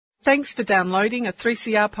Thanks for downloading a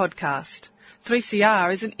 3CR podcast.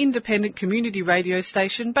 3CR is an independent community radio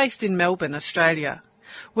station based in Melbourne, Australia.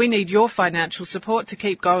 We need your financial support to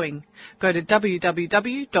keep going. Go to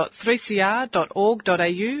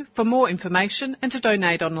www.3cr.org.au for more information and to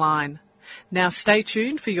donate online. Now stay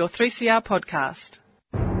tuned for your 3CR podcast.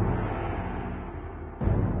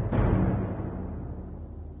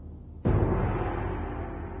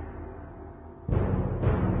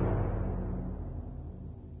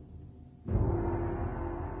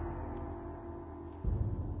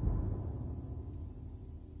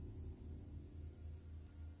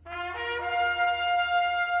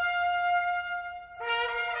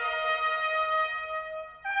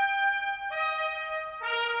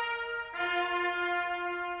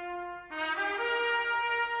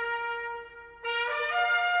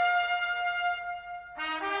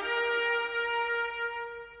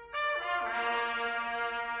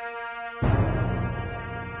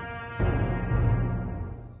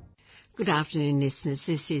 Good afternoon, listeners.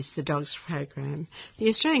 This is the Dogs Program. The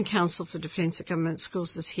Australian Council for Defence of Government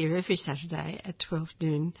Schools is here every Saturday at 12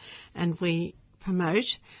 noon, and we promote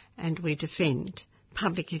and we defend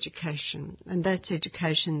public education, and that's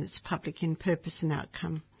education that's public in purpose and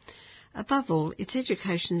outcome. Above all, it's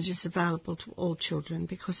education that is available to all children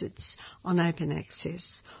because it's on open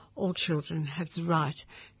access. All children have the right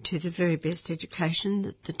to the very best education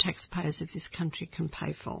that the taxpayers of this country can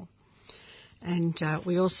pay for. And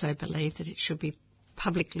we also believe that it should be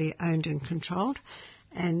publicly owned and controlled,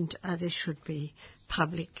 and there should be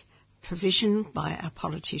public provision by our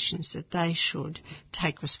politicians that they should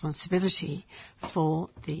take responsibility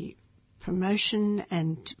for the promotion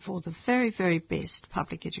and for the very, very best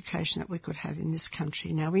public education that we could have in this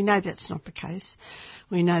country. Now, we know that's not the case.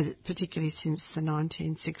 We know that particularly since the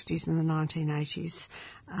 1960s and the 1980s,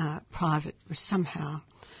 private was somehow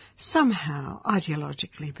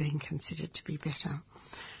ideologically being considered to be better.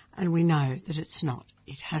 And we know that it's not.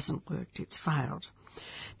 It hasn't worked. It's failed.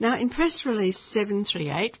 Now, in press release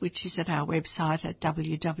 738, which is at our website at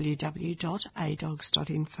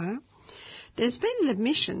www.adogs.info, there's been an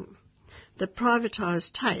admission that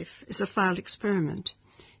privatised TAFE is a failed experiment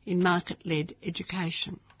in market-led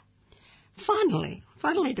education. Finally,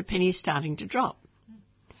 the penny's starting to drop.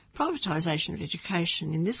 Privatisation of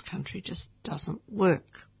education in this country just doesn't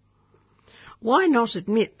work. Why not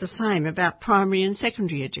admit the same about primary and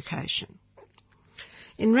secondary education?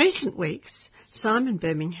 In recent weeks, Simon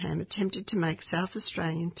Birmingham attempted to make South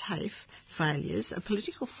Australian TAFE failures a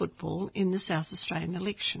political football in the South Australian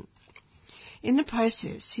election. In the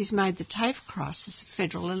process, he's made the TAFE crisis a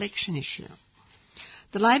federal election issue.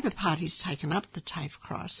 The Labor Party's taken up the TAFE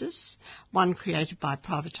crisis, one created by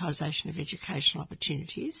privatisation of educational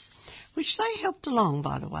opportunities, which they helped along,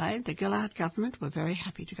 by the way. The Gillard government were very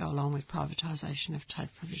happy to go along with privatisation of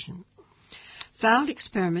TAFE provision. Failed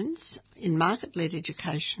experiments in market-led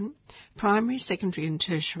education, primary, secondary and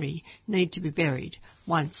tertiary, need to be buried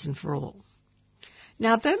once and for all.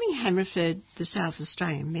 Now, Birmingham referred the South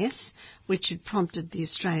Australian mess, which had prompted the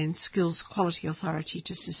Australian Skills Quality Authority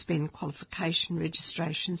to suspend qualification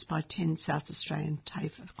registrations by 10 South Australian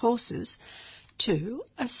TAFE courses, to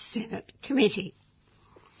a Senate committee.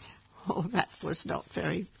 Oh, that was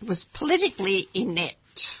was politically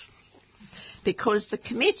inept, because the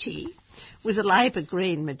committee, with a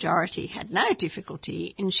Labor-Green majority, had no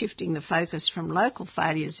difficulty in shifting the focus from local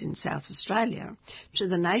failures in South Australia to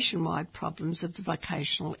the nationwide problems of the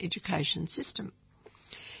vocational education system.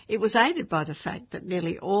 It was aided by the fact that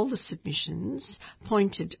nearly all the submissions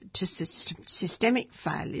pointed to systemic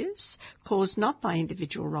failures caused not by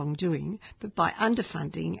individual wrongdoing, but by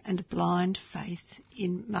underfunding and blind faith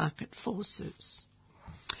in market forces.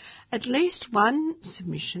 At least one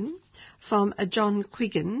submission from a John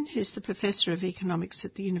Quiggin, who's the Professor of Economics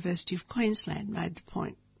at the University of Queensland, made the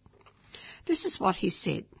point. This is what he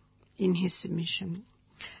said in his submission,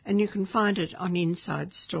 and you can find it on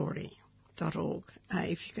insidestory.org.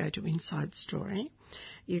 If you go to Inside Story,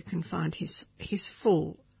 you can find his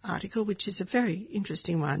full article, which is a very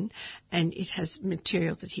interesting one, and it has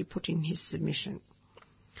material that he put in his submission.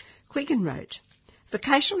 Quiggin wrote,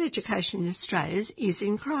 "Vocational education in Australia is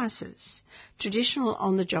in crisis. Traditional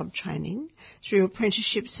on-the-job training through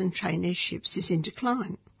apprenticeships and traineeships is in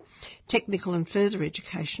decline. Technical and further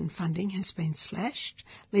education funding has been slashed,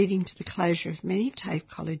 leading to the closure of many TAFE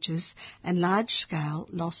colleges and large-scale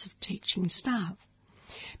loss of teaching staff.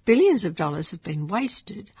 Billions of dollars have been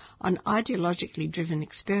wasted on ideologically driven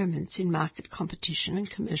experiments in market competition and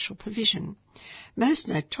commercial provision, most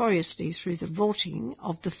notoriously through the rorting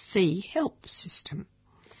of the fee help system.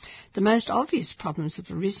 The most obvious problems have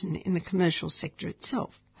arisen in the commercial sector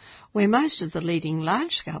itself, where most of the leading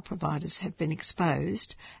large-scale providers have been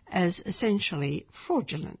exposed as essentially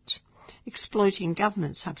fraudulent, exploiting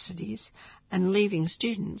government subsidies and leaving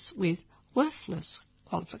students with worthless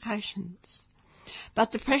qualifications.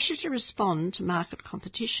 But the pressure to respond to market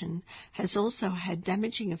competition has also had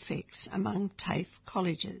damaging effects among TAFE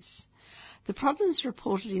colleges. The problems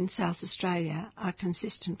reported in South Australia are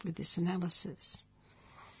consistent with this analysis.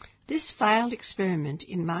 This failed experiment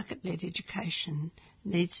in market-led education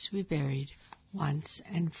needs to be buried once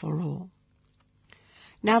and for all.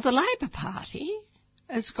 Now, the Labor Party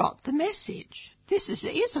has got the message. This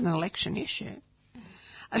is an election issue.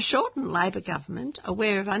 A shortened Labor government,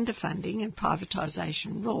 aware of underfunding and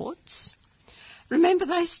privatisation rorts, remember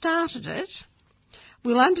they started it,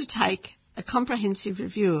 will undertake a comprehensive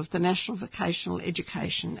review of the national vocational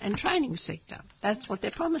education and training sector. That's what they're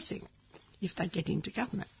promising if they get into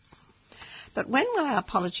government. But when will our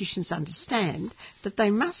politicians understand that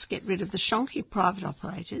they must get rid of the shonky private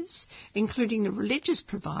operators, including the religious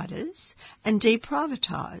providers, and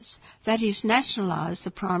deprivatise, that is, nationalise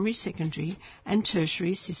the primary, secondary and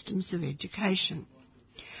tertiary systems of education?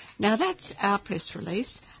 Now, that's our press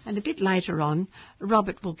release, and a bit later on,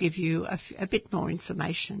 Robert will give you a bit more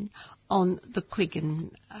information on the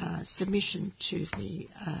Quiggin submission to the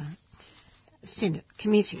Senate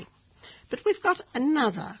committee. But we've got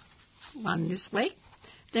another one this week.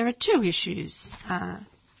 There are two issues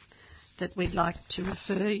that we'd like to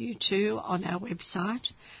refer you to on our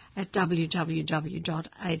website at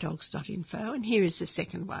www.adogs.info, and here is the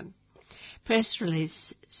second one. Press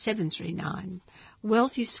Release 739,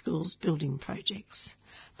 Wealthy Schools Building Projects,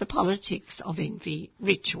 the Politics of Envy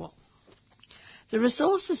Ritual. The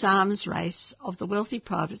resources arms race of the wealthy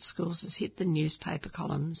private schools has hit the newspaper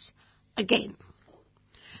columns again.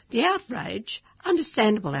 The outrage,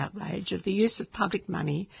 understandable outrage, of the use of public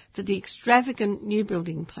money for the extravagant new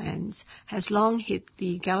building plans has long hit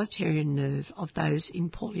the egalitarian nerve of those in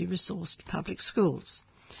poorly resourced public schools.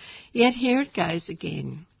 Yet here it goes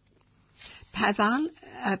again.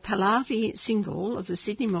 Pallavi Singhal of the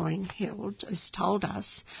Sydney Morning Herald has told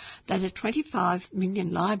us that a $25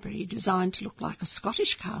 million library designed to look like a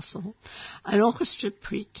Scottish castle, an orchestra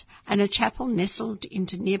pit and a chapel nestled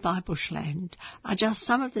into nearby bushland are just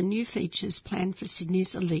some of the new features planned for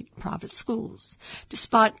Sydney's elite private schools,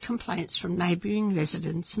 despite complaints from neighbouring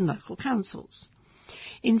residents and local councils.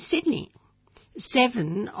 In Sydney,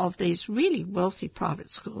 7 of these really wealthy private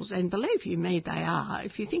schools, and believe you me, they are.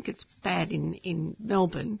 If you think it's bad in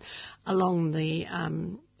Melbourne, along the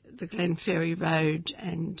Glenferrie Road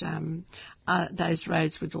and those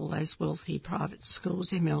roads with all those wealthy private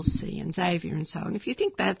schools, MLC and Xavier and so on, if you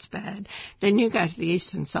think that's bad, then you go to the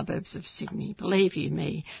eastern suburbs of Sydney. Believe you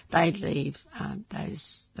me, they'd leave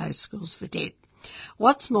those schools for dead.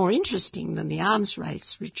 What's more interesting than the arms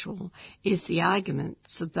race ritual is the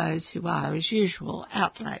arguments of those who are, as usual,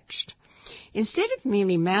 outraged. Instead of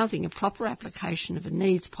merely mouthing a proper application of a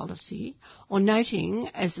needs policy, or noting,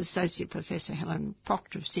 as Associate Professor Helen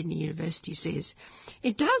Proctor of Sydney University says,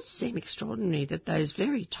 it does seem extraordinary that those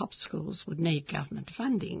very top schools would need government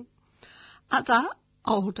funding, other,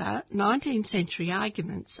 older 19th century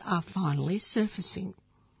arguments are finally surfacing.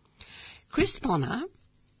 Chris Bonner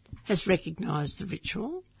has recognised the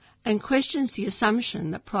ritual and questions the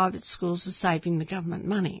assumption that private schools are saving the government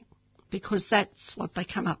money, because that's what they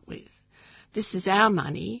come up with. This is our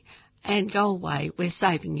money, and go away, we're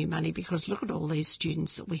saving you money because look at all these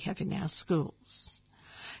students that we have in our schools.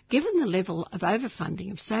 Given the level of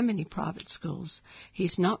overfunding of so many private schools,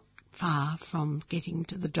 he's not far from getting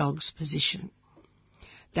to the dog's position.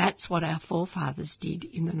 That's what our forefathers did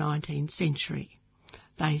in the 19th century.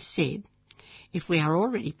 They said, if we are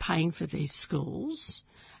already paying for these schools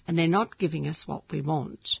and they're not giving us what we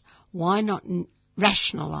want, why not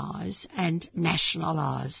rationalise and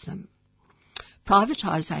nationalise them?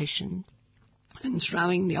 Privatisation and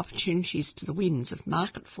throwing the opportunities to the winds of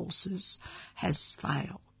market forces has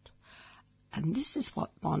failed. And this is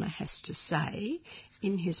what Bonner has to say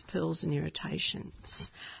in his Pearls and Irritations.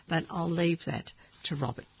 But I'll leave that to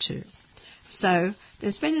Robert too. So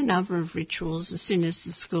there's been a number of rituals. As soon as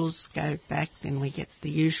the schools go back, then we get the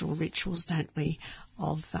usual rituals, don't we,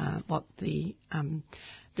 of what the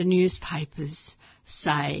newspapers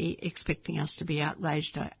say, expecting us to be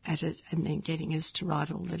outraged at it and then getting us to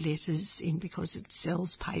write all the letters in because it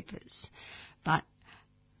sells papers. But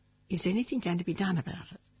is anything going to be done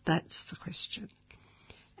about it? That's the question.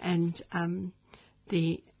 And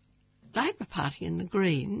the Labor Party and the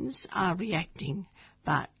Greens are reacting,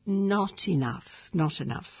 but not enough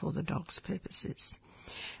for the dog's purposes.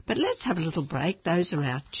 But let's have a little break. Those are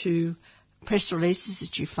our two press releases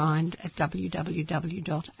that you find at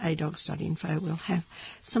www.adogs.info will have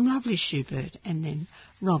some lovely Schubert, and then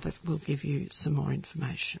Robert will give you some more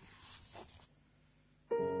information.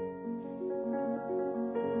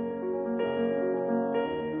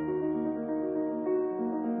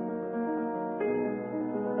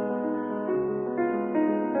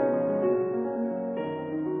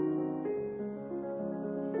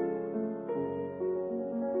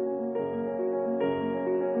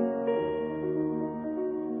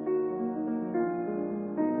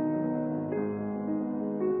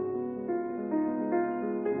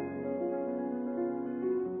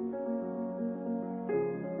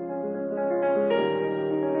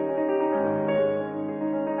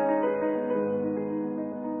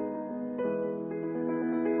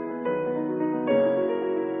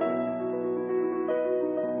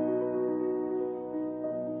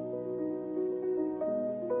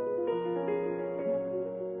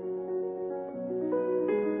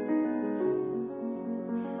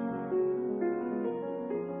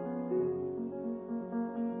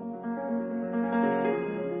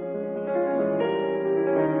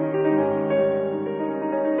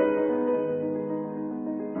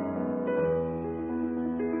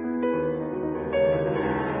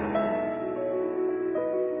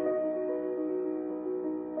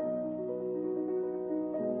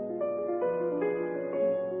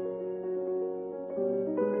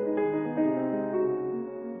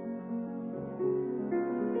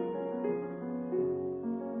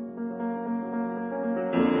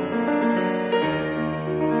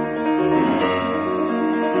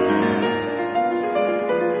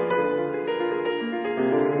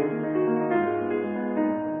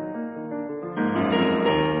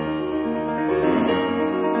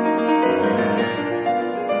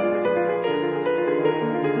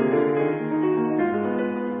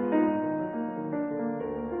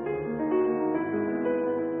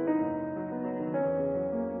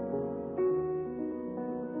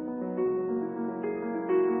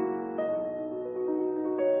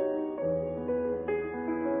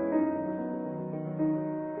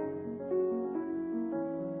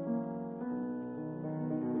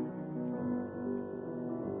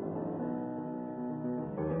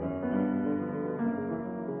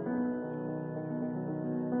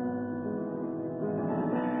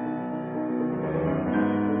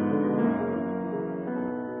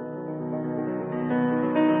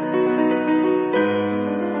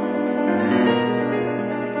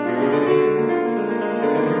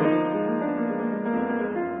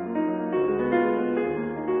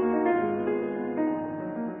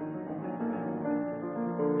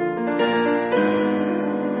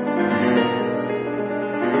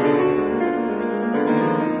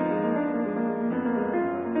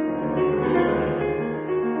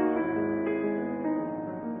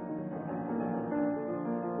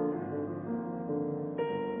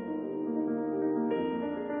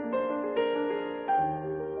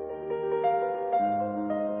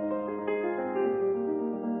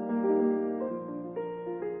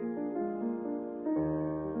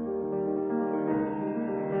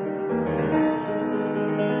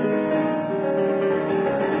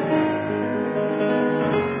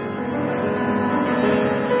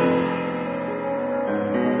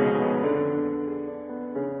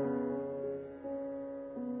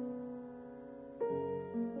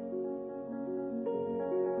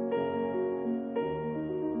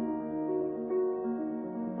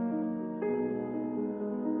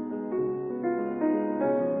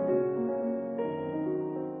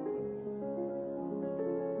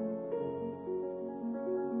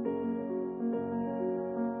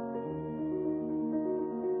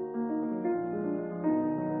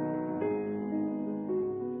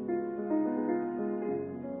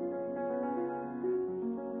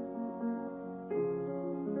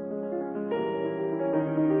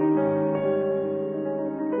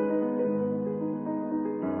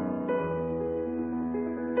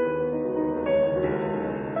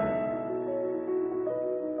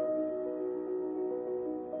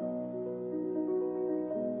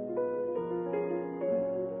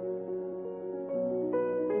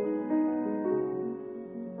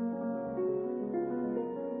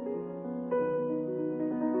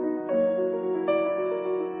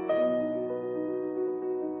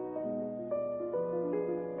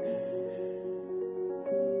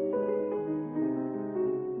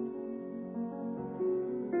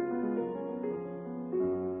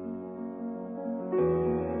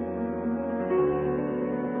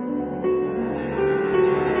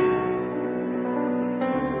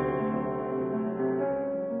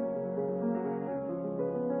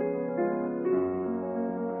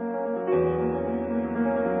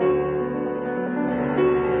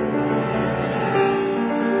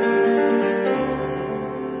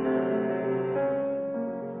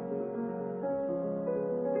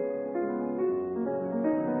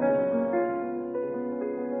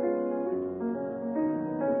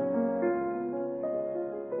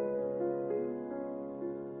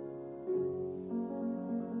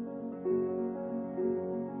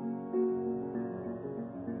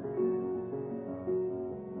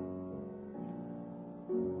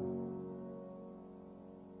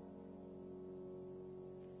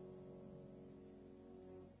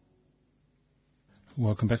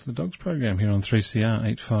 Welcome back to the Dogs program here on 3CR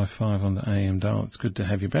 855 on the AM dial. It's good to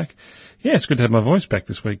have you back. Yeah, it's good to have my voice back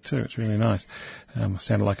this week too. It's really nice. I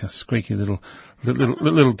sounded like a squeaky little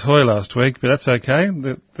toy last week, but that's okay.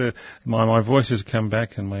 My voice has come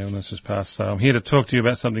back and my illness has passed, so I'm here to talk to you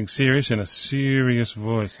about something serious in a serious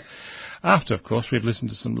voice. After, of course, we've listened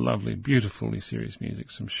to some lovely, beautifully serious music,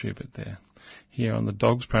 some Schubert there. Here on the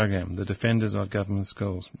Dogs program, The Defenders of Government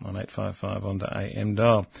Schools on 855 on the AM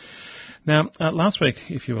dial. Now, last week,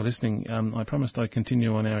 if you were listening, I promised I'd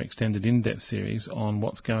continue on our extended in-depth series on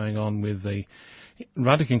what's going on with the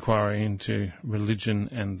Ruddock inquiry into religion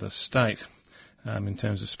and the state in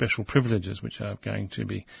terms of special privileges which are going to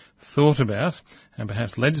be thought about and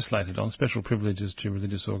perhaps legislated on, special privileges to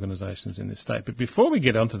religious organisations in this state. But before we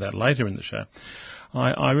get onto that later in the show,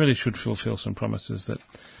 I really should fulfil some promises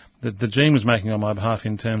that the Gene was making on my behalf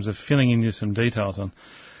in terms of filling in you some details on,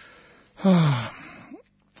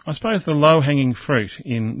 I suppose, the low-hanging fruit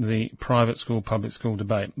in the private school, public school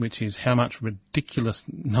debate, which is how much ridiculous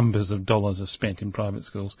numbers of dollars are spent in private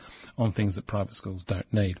schools on things that private schools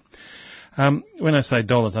don't need. When I say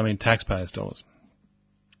dollars, I mean taxpayers' dollars.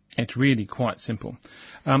 It's really quite simple.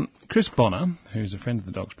 Chris Bonner, who's a friend of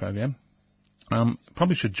the Dogs program,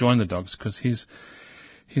 probably should join the Dogs because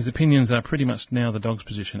his opinions are pretty much now the Dogs'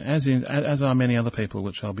 position, as are many other people,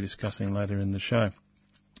 which I'll be discussing later in the show.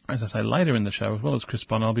 As I say, later in the show, as well as Chris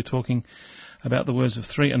Bonner, I'll be talking about the words of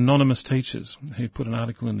 3 anonymous teachers who put an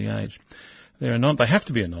article in The Age. They have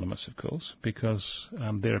to be anonymous, of course, because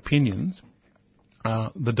their opinions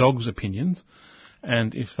are the Dogs' opinions,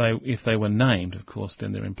 and if they were named, of course,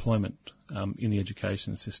 then their employment in the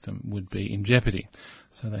education system would be in jeopardy.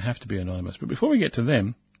 So they have to be anonymous. But before we get to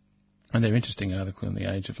them, and their interesting article in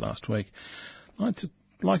The Age of last week, I'd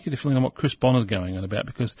like you to fill in on what Chris Bonner's going on about,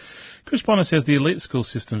 because Chris Bonner says the elite school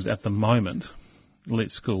systems at the moment,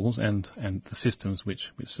 elite schools and the systems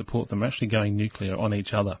which support them, are actually going nuclear on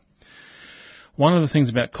each other. One of the things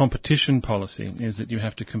about competition policy is that you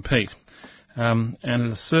have to compete, and at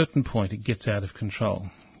a certain point it gets out of control.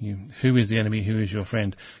 Who is the enemy, who is your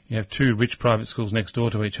friend? You have 2 rich private schools next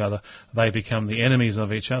door to each other. They become the enemies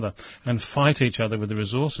of each other and fight each other with the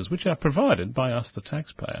resources which are provided by us, the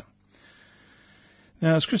taxpayer.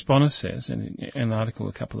 Now, as Chris Bonner says in an article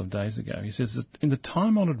a couple of days ago, he says that in the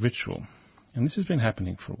time-honoured ritual, and this has been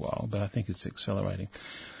happening for a while, but I think it's accelerating,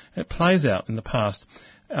 it plays out in the past,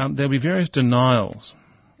 there'll be various denials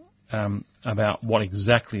about what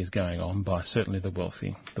exactly is going on by certainly the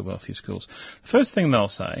wealthy schools. The first thing they'll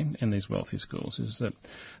say in these wealthy schools is that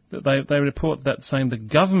they report that saying the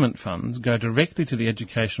government funds go directly to the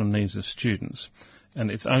educational needs of students, and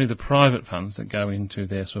it's only the private funds that go into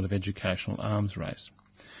their sort of educational arms race.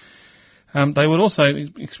 They would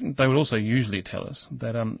also usually tell us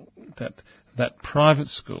that private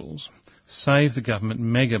schools save the government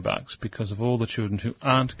megabucks because of all the children who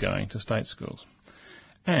aren't going to state schools.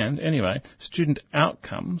 And anyway, student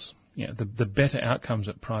outcomes, the better outcomes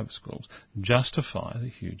at private schools justify the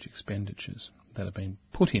huge expenditures that have been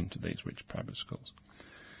put into these rich private schools.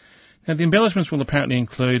 Now, the embellishments will apparently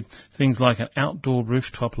include things like an outdoor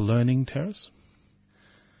rooftop learning terrace,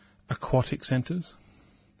 aquatic centres,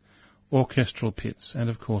 orchestral pits, and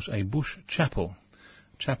of course a bush chapel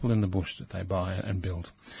in the bush that they buy and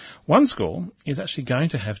build. One school is actually going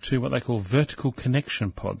to have 2 what they call vertical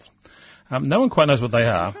connection pods. No one quite knows what they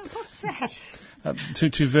are. What's that?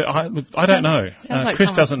 I don't know.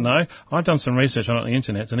 Chris doesn't know. I've done some research on it on the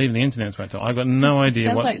internet, and even the internet's went on. I've got no idea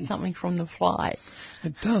Sounds like something from The Fly.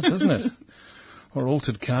 It does, doesn't it? Or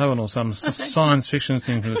Altered Carbon or some science fiction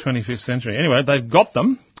thing from the 25th century. Anyway, they've got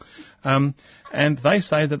them, and they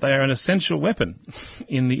say that they are an essential weapon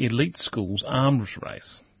in the elite schools' arms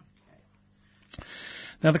race.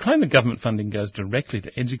 Now, the claim that government funding goes directly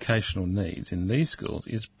to educational needs in these schools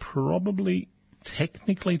is probably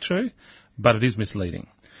technically true, but it is misleading.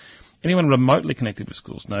 Anyone remotely connected with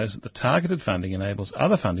schools knows that the targeted funding enables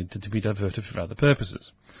other funding to be diverted for other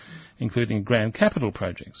purposes, including grand capital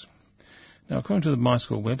projects. Now, according to the My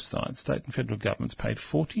School website, state and federal governments paid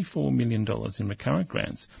 $44 million in recurrent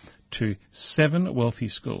grants to 7 wealthy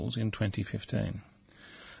schools in 2015,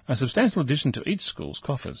 a substantial addition to each school's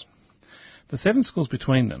coffers. The 7 schools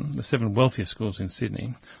between them, the 7 wealthiest schools in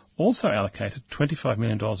Sydney, also allocated $25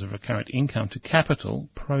 million of recurrent income to capital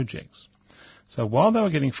projects. So while they were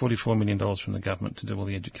getting $44 million from the government to do all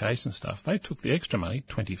the education stuff, they took the extra money,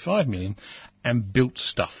 $25 million, and built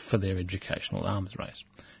stuff for their educational arms race,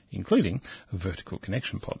 including vertical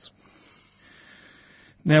connection pods.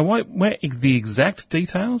 Now, where the exact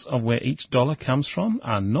details of where each dollar comes from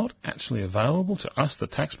are not actually available to us, the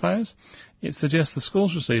taxpayers, it suggests the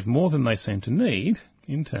schools receive more than they seem to need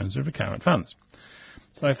in terms of recurrent funds.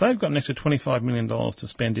 So if they've got an extra $25 million to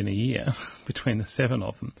spend in a year between the 7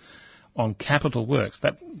 of them on capital works,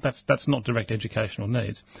 that's not direct educational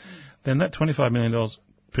needs, then that $25 million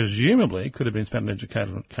presumably could have been spent on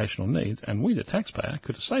educational needs, and we, the taxpayer,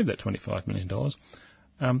 could have saved that $25 million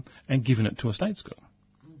and given it to a state school.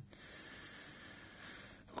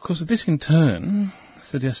 Of course, this in turn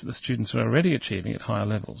suggests that the students are already achieving at higher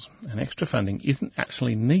levels, and extra funding isn't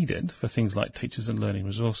actually needed for things like teachers and learning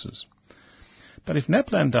resources. But if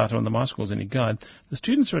NAPLAN data on the MySchool is any guide, the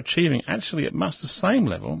students are achieving actually at much the same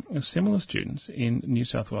level as similar students in New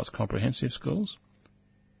South Wales comprehensive schools,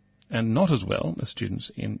 and not as well as students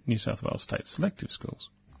in New South Wales state selective schools.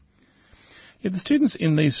 Yet the students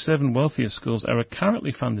in these 7 wealthiest schools are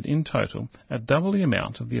currently funded in total at double the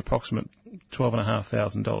amount of the approximate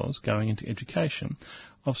 $12,500 going into education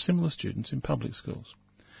of similar students in public schools.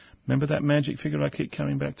 Remember that magic figure I keep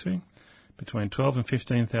coming back to? Between $12,000 and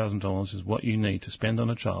 $15,000 is what you need to spend on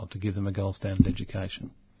a child to give them a gold standard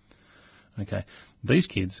education. Okay, these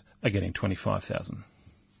kids are getting $25,000.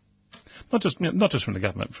 Not just from the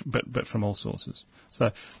government, but from all sources.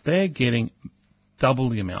 So they're getting double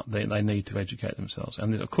the amount they need to educate themselves.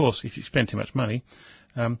 And of course, if you spend too much money,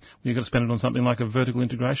 you've got to spend it on something like a vertical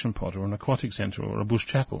integration pod or an aquatic centre or a bush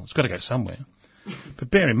chapel. It's got to go somewhere. But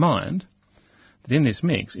bear in mind that in this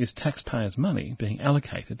mix is taxpayers' money being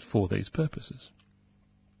allocated for these purposes.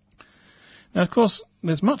 Now, of course,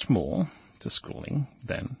 there's much more to schooling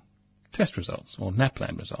than test results or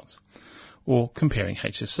NAPLAN results, or comparing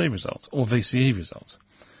HSC results or VCE results.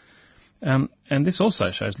 And this also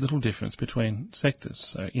shows little difference between sectors.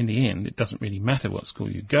 So in the end, it doesn't really matter what school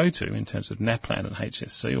you go to in terms of NAPLAN and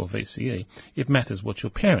HSC or VCE. It matters what your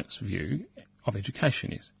parents' view of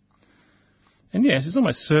education is. And yes, it's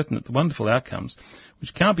almost certain that the wonderful outcomes,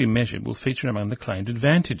 which can't be measured, will feature among the claimed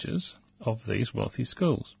advantages of these wealthy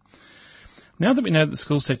schools. Now that we know that the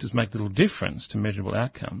school sectors make little difference to measurable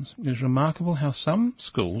outcomes, it is remarkable how some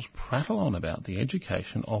schools prattle on about the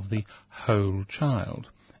education of the whole child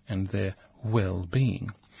and their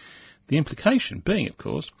well-being. The implication being, of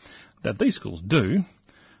course, that these schools do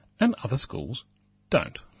and other schools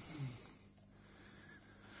don't.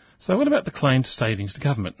 So what about the claimed savings to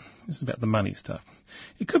government? This is about the money stuff.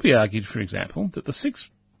 It could be argued, for example, that the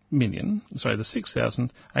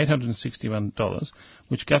 $6,861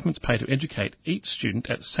 which governments pay to educate each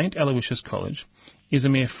student at St Aloysius College is a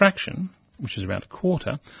mere fraction, which is around a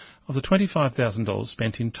quarter, of the $25,000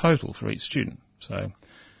 spent in total for each student. So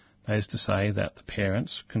that is to say that the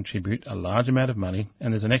parents contribute a large amount of money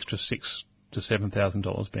and there's an extra $6,000 to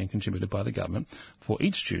 $7,000 being contributed by the government for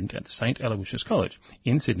each student at St Aloysius College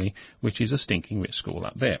in Sydney, which is a stinking rich school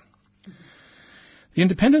up there. The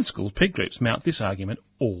independent schools peak groups mount this argument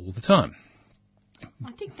all the time.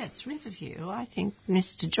 I think that's Riverview. I think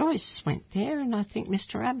Mr Joyce went there and I think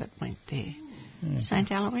Mr Abbott went there. Yeah.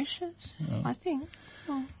 St Aloysius, I think.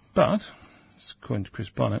 Oh. But, according to Chris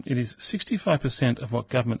Bonnet, it is 65% of what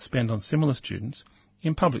government spend on similar students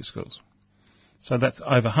in public schools. So that's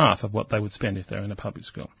over half of what they would spend if they're in a public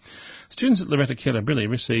school. Students at Loretta Keillor-Briley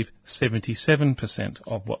receive 77%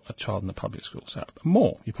 of what a child in a public school. So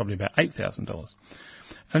more, you're probably about $8,000.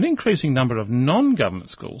 An increasing number of non-government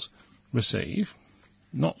schools receive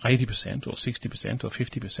not 80% or 60% or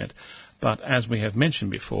 50%, but as we have mentioned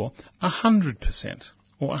before, 100%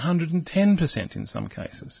 or 110% in some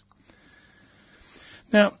cases.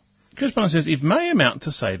 Now, Chris Bonnet says it may amount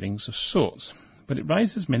to savings of sorts, but it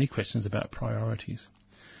raises many questions about priorities.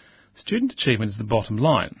 Student achievement is the bottom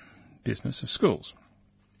line business of schools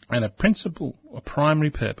and a principal or primary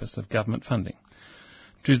purpose of government funding.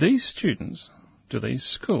 Do these schools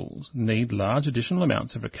need large additional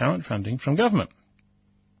amounts of recurrent funding from government,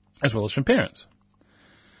 as well as from parents?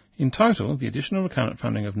 In total, the additional recurrent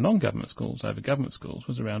funding of non-government schools over government schools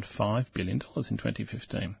was around $5 billion in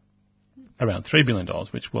 2015. Around $3 billion,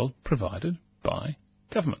 which was provided by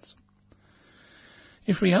governments.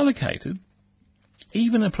 If reallocated,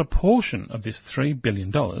 even a proportion of this $3 billion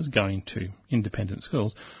going to independent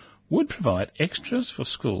schools would provide extras for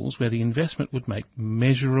schools where the investment would make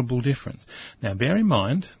measurable difference. Now, bear in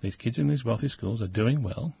mind, these kids in these wealthy schools are doing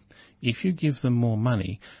well. If you give them more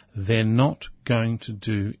money, they're not going to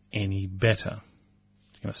do any better.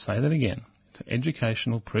 I'm going to say that again. It's an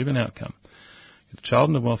educational proven outcome. If a child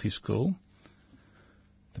in a wealthy school,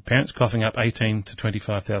 the parents coughing up $18,000 to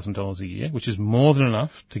 $25,000 a year, which is more than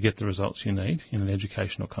enough to get the results you need in an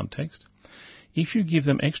educational context. If you give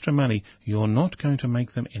them extra money, you're not going to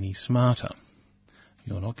make them any smarter.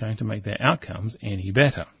 You're not going to make their outcomes any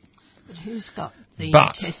better. But who's got the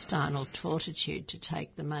intestinal fortitude to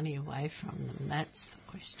take the money away from them? That's the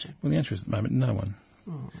question. Well, the answer is at the moment, no one.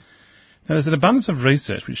 Oh. Now, there's an abundance of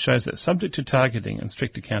research which shows that subject to targeting and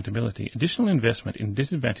strict accountability, additional investment in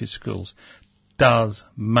disadvantaged schools does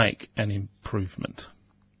make an improvement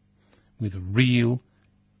with real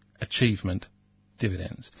achievement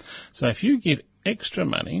dividends. So if you give extra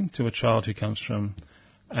money to a child who comes from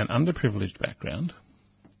an underprivileged background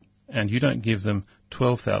and you don't give them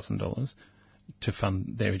 $12,000 to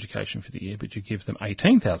fund their education for the year, but you give them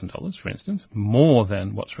 $18,000, for instance, more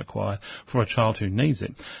than what's required for a child who needs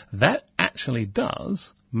it, that actually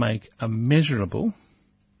does make a measurable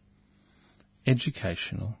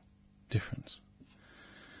educational difference.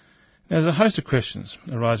 Now, there's a host of questions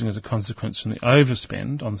arising as a consequence from the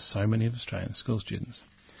overspend on so many of Australian school students.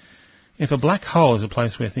 If a black hole is a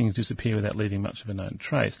place where things disappear without leaving much of a known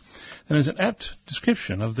trace, then there's an apt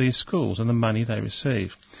description of these schools and the money they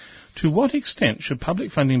receive. To what extent should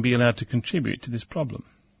public funding be allowed to contribute to this problem?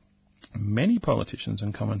 Many politicians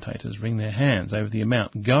and commentators wring their hands over the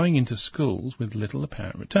amount going into schools with little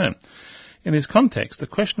apparent return. In this context, the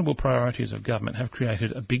questionable priorities of government have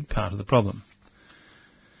created a big part of the problem.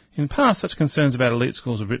 In the past, such concerns about elite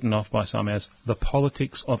schools are written off by some as the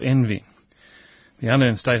politics of envy. The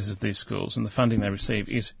unearned status of these schools and the funding they receive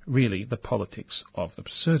is really the politics of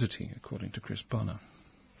absurdity, according to Chris Bonner.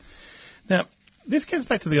 Now, this gets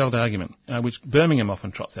back to the old argument, which Birmingham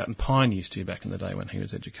often trots out and Pyne used to back in the day when he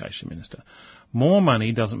was Education Minister. More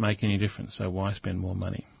money doesn't make any difference, so why spend more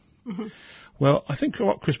money? Mm-hmm. Well, I think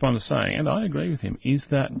what Chris Bonner is saying, and I agree with him, is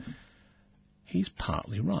that he's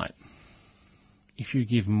partly right. If you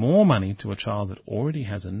give more money to a child that already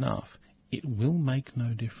has enough, it will make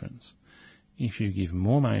no difference. If you give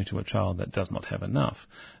more money to a child that does not have enough,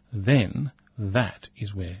 then that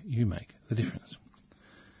is where you make the difference.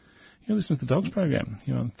 You're listening to the Dogs program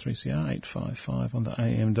here on 3CR 855 on the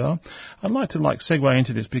AM dial. I'd like to segue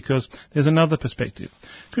into this because there's another perspective.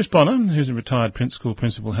 Chris Bonner, who's a retired school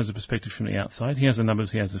principal, has a perspective from the outside. He has the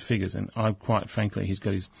numbers, he has the figures, and quite frankly, he's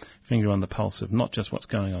got his finger on the pulse of not just what's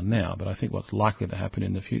going on now, but I think what's likely to happen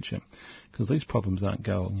in the future, because these problems aren't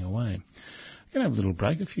going away. We're going to have a little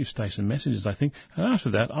break, a few station messages, I think, and after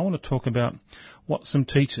that, I want to talk about what some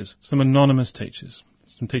teachers, some anonymous teachers,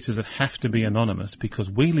 some teachers that have to be anonymous because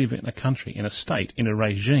we live in a country, in a state, in a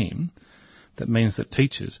regime that means that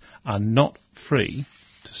teachers are not free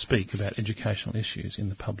to speak about educational issues in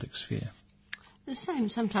the public sphere. The same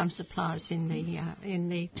sometimes applies in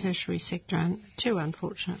the tertiary sector too,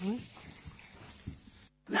 unfortunately.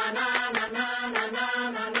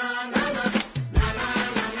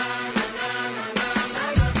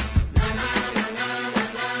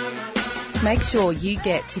 Make sure you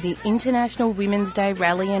get to the International Women's Day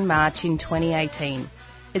Rally and March in 2018.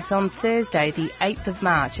 It's on Thursday the 8th of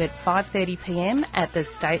March at 5:30pm at the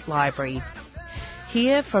State Library.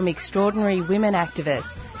 Hear from extraordinary women activists,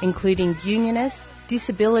 including unionists,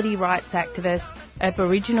 disability rights activists,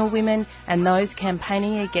 Aboriginal women and those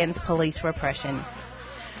campaigning against police repression.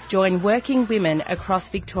 Join working women across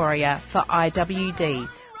Victoria for IWD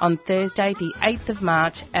on Thursday the 8th of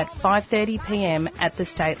March at 5:30pm at the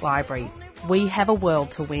State Library. We have a world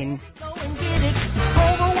to win.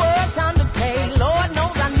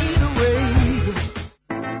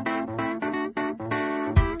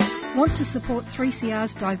 Want to support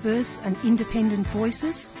 3CR's diverse and independent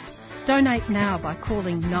voices? Donate now by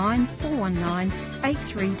calling 9419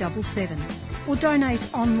 8377 or donate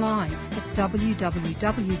online at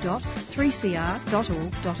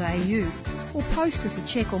www.3cr.org.au or post us a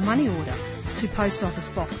cheque or money order to Post Office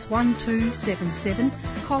Box 1277,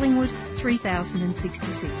 Collingwood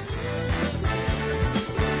 3066.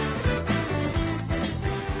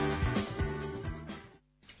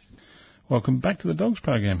 Welcome back to the Dogs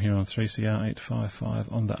program here on 3CR 855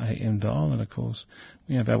 on the AM dial, and of course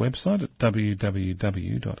we have our website at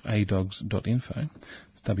www.adogs.info.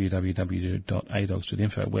 It's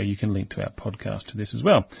www.adogs.info, where you can link to our podcast to this as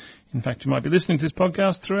well. In fact, you might be listening to this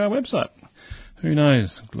podcast through our website. Who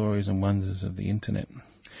knows? Glories and wonders of the internet.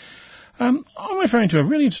 I'm referring to a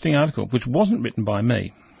really interesting article which wasn't written by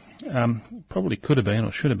me. Probably could have been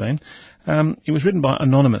or should have been. It was written by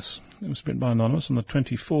Anonymous. It was written by Anonymous on the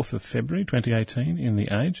 24th of February 2018 in The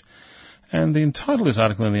Age. And the title of this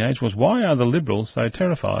article in The Age was, "Why Are the Liberals So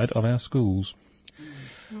Terrified of Our Schools?"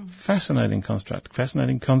 Fascinating construct,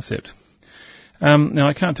 fascinating concept. Now,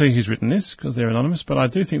 I can't tell you who's written this because they're anonymous, but I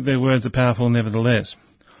do think their words are powerful nevertheless.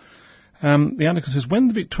 The article says, when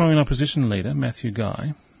the Victorian opposition leader, Matthew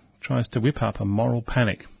Guy, tries to whip up a moral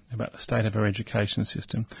panic about the state of our education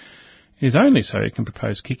system, it is only so he can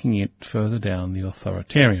propose kicking it further down the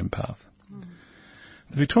authoritarian path.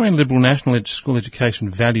 The Victorian Liberal National School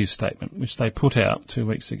Education Values Statement, which they put out 2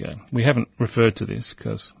 weeks ago, we haven't referred to this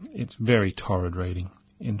because it's very torrid reading.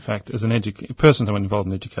 In fact, as a person who involved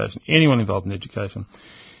in education, anyone involved in education,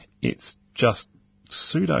 it's just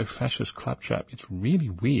pseudo-fascist claptrap. It's really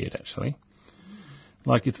weird, actually.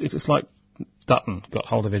 Like, it's like Dutton got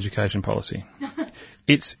hold of education policy.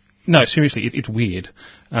 No, seriously, it's weird.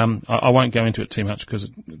 I won't go into it too much because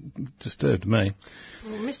it disturbed me.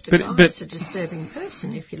 Well, Mr. Guy is a disturbing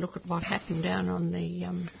person if you look at what happened down on the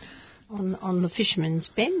on the Fisherman's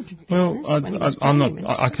Bend business. Well, I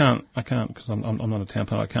can't because I'm not a town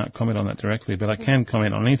planner. I can't comment on that directly, but I can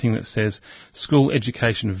comment on anything that says school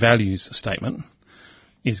education values statement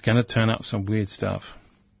is going to turn up some weird stuff.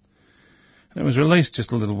 And it was released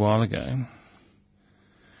just a little while ago.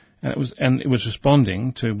 And it was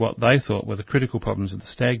responding to what they thought were the critical problems of the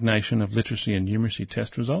stagnation of literacy and numeracy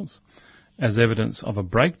test results as evidence of a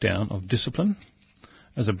breakdown of discipline,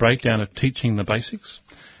 as a breakdown of teaching the basics,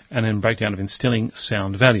 and then breakdown of instilling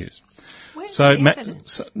sound values. Where's the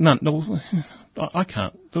evidence? No, I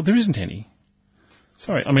can't. Well, there isn't any.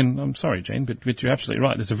 Sorry, I'm sorry, Jean, but you're absolutely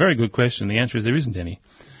right. It's a very good question. The answer is there isn't any.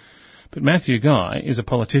 But Matthew Guy is a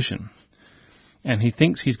politician. And he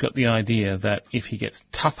thinks he's got the idea that if he gets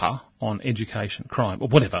tougher on education, crime, or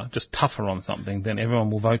whatever, just tougher on something, then everyone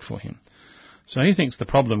will vote for him. So he thinks the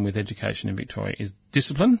problem with education in Victoria is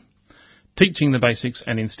discipline, teaching the basics,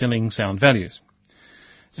 and instilling sound values.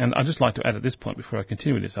 And I'd just like to add at this point, before I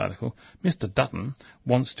continue with this article, Mr. Dutton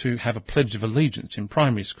wants to have a Pledge of Allegiance in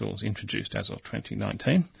primary schools introduced as of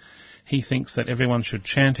 2019. He thinks that everyone should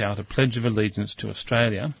chant out a Pledge of Allegiance to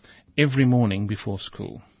Australia every morning before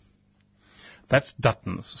school. That's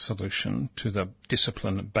Dutton's solution to the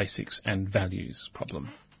discipline, basics and values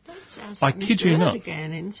problem. That sounds I like kid Mr. you not.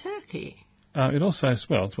 Erdogan in Turkey. It also, it's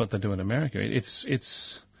what they do in America.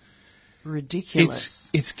 It's ridiculous.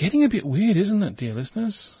 It's getting a bit weird, isn't it, dear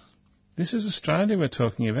listeners? This is Australia we're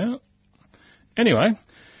talking about. Anyway,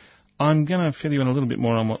 I'm going to fill you in a little bit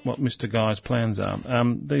more on what Mr. Guy's plans are.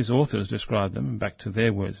 These authors describe them, back to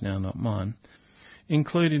their words now, not mine,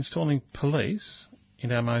 include installing police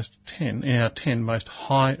in our 10 most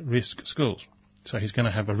high-risk schools. So he's going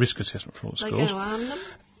to have a risk assessment for all schools. Are they going to arm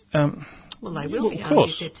them? Well, they will be armed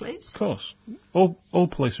if they're police. Of course. All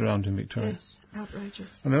police are armed in Victoria. Yes,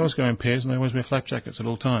 outrageous. And they always go in pairs and they always wear flak jackets at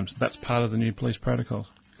all times. That's part of the new police protocols.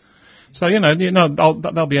 So, they'll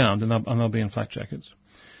be armed and they'll be in flak jackets.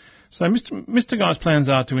 So Mr. Guy's plans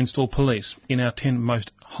are to install police in our 10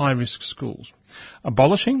 most high-risk schools,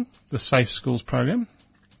 abolishing the Safe Schools program,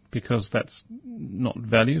 because that's not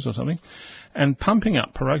values or something, and pumping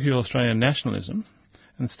up parochial Australian nationalism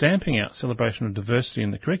and stamping out celebration of diversity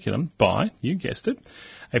in the curriculum by, you guessed it,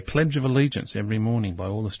 a Pledge of Allegiance every morning by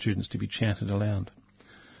all the students to be chanted aloud.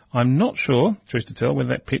 I'm not sure, truth to tell,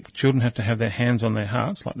 whether children have to have their hands on their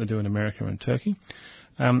hearts like they do in America and Turkey,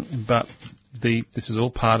 but this is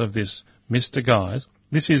all part of this Mr. Guy's.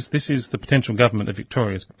 This is the potential government of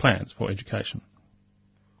Victoria's plans for education.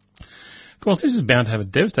 Of course, this is bound to have a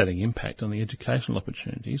devastating impact on the educational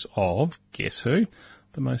opportunities of, guess who,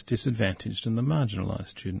 the most disadvantaged and the marginalised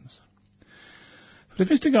students. But if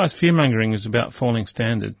Mr. Guy's fearmongering is about falling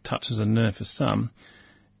standard touches a nerve for some,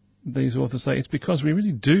 these authors say it's because we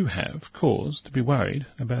really do have cause to be worried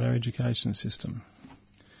about our education system.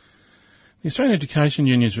 The Australian Education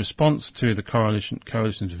Union's response to the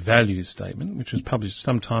Coalition's values statement, which was published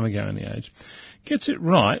some time ago in The Age, gets it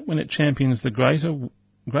right when it champions the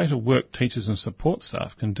greater work teachers and support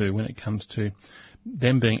staff can do when it comes to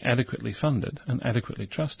them being adequately funded and adequately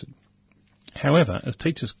trusted. However, as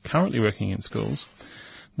teachers currently working in schools,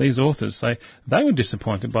 these authors say they were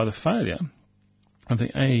disappointed by the failure of the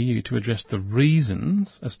AEU to address the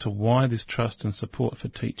reasons as to why this trust and support for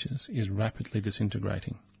teachers is rapidly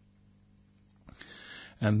disintegrating.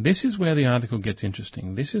 And this is where the article gets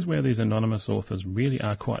interesting. This is where these anonymous authors really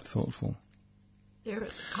are quite thoughtful. They're at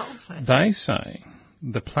the coalface. They say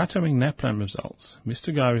the plateauing NAPLAN results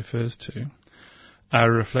Mr. Guy refers to are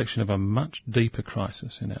a reflection of a much deeper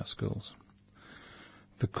crisis in our schools,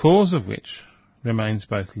 the cause of which remains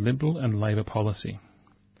both Liberal and Labor policy.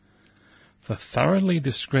 The thoroughly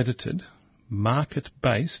discredited,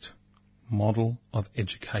 market-based model of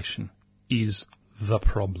education is the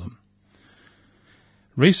problem.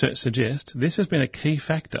 Research suggests this has been a key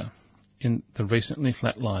factor in the recently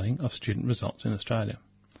flatlining of student results in Australia.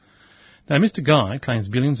 Now, Mr. Guy claims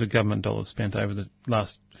billions of government dollars spent over the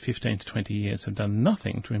last 15 to 20 years have done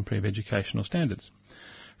nothing to improve educational standards.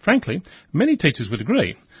 Frankly, many teachers would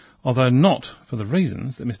agree, although not for the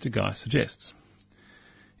reasons that Mr. Guy suggests.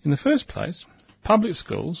 In the first place, public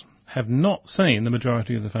schools have not seen the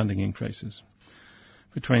majority of the funding increases.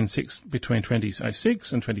 Between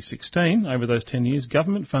 2006 and 2016, over those 10 years,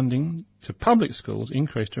 government funding to public schools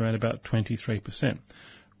increased around about 23%,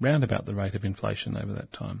 round about the rate of inflation over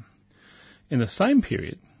that time. In the same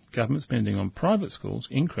period, government spending on private schools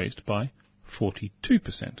increased by 42%.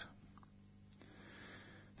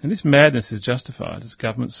 And this madness is justified as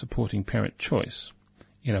government supporting parent choice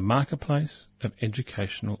in a marketplace of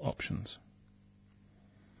educational options.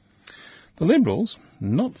 The Liberals,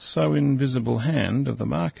 not so invisible hand of the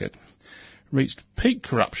market, reached peak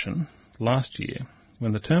corruption last year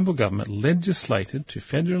when the Turnbull government legislated to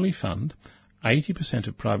federally fund 80%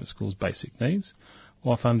 of private schools' basic needs,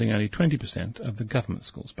 while funding only 20% of the government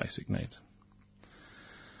schools' basic needs.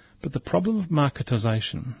 But the problem of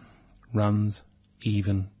marketisation runs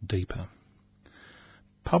even deeper.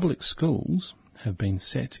 Public schools have been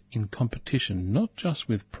set in competition not just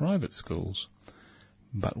with private schools,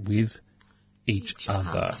 but with each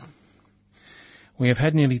other. We have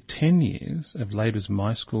had nearly 10 years of Labor's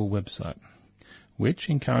My School website, which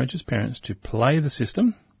encourages parents to play the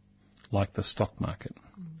system like the stock market.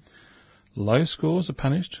 Low scores are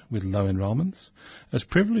punished with low enrolments, as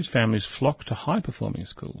privileged families flock to high-performing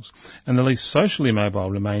schools, and the least socially mobile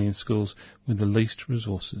remain in schools with the least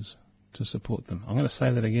resources to support them. I'm going to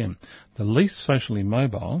say that again. The least socially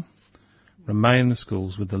mobile remain in the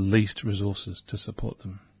schools with the least resources to support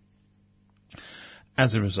them.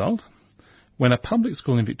 As a result, when a public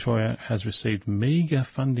school in Victoria has received meagre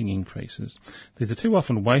funding increases, these are too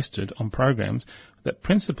often wasted on programs that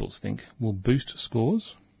principals think will boost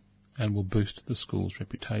scores and will boost the school's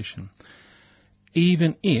reputation,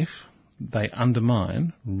 even if they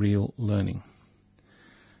undermine real learning.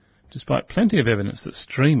 Despite plenty of evidence that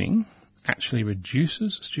streaming actually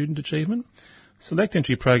reduces student achievement, select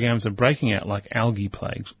entry programs are breaking out like algae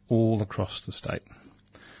plagues all across the state.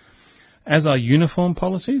 As are uniform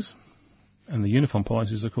policies, and the uniform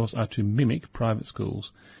policies, of course, are to mimic private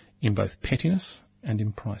schools in both pettiness and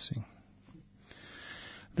in pricing.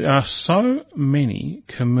 There are so many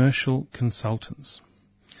commercial consultants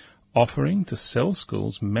offering to sell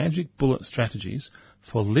schools magic bullet strategies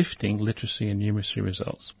for lifting literacy and numeracy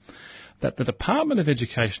results that the Department of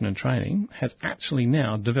Education and Training has actually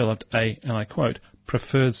now developed a, and I quote,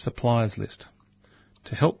 preferred suppliers list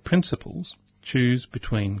to help principals choose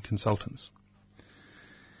between consultants.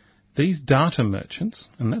 These data merchants,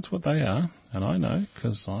 and that's what they are, and I know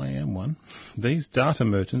because I am one, these data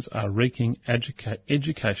merchants are wreaking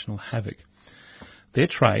educational havoc. Their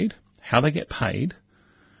trade, how they get paid,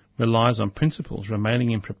 relies on principals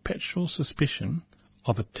remaining in perpetual suspicion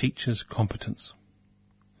of a teacher's competence.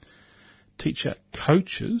 Teacher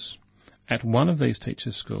coaches at one of these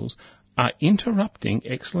teachers' schools are interrupting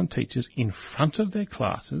excellent teachers in front of their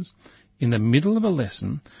classes in the middle of a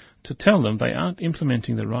lesson to tell them they aren't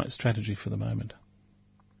implementing the right strategy for the moment.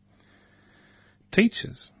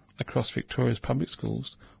 Teachers across Victoria's public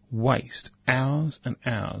schools waste hours and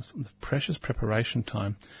hours of precious preparation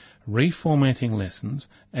time reformatting lessons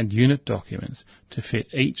and unit documents to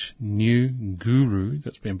fit each new guru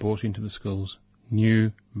that's been brought into the school's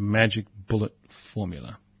new magic bullet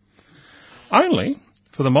formula. Only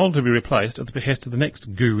for the model to be replaced at the behest of the next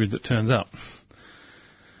guru that turns up.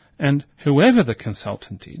 And whoever the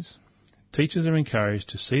consultant is, teachers are encouraged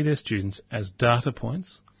to see their students as data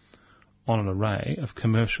points on an array of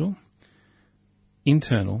commercial,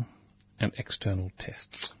 internal and external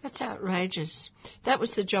tests. That's outrageous. That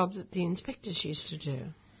was the job that the inspectors used to do,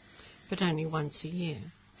 but only once a year.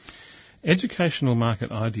 Educational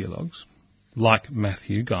market ideologues, like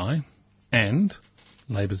Matthew Guy and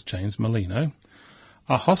Labor's James Merlino,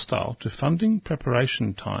 are hostile to funding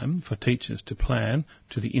preparation time for teachers to plan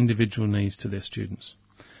to the individual needs to their students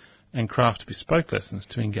and craft bespoke lessons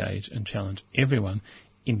to engage and challenge everyone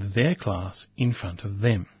in their class in front of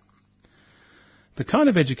them. The kind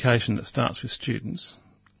of education that starts with students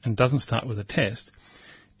and doesn't start with a test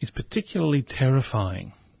is particularly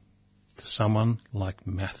terrifying to someone like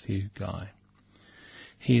Matthew Guy.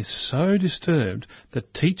 He is so disturbed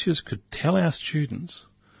that teachers could tell our students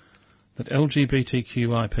that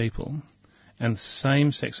LGBTQI people and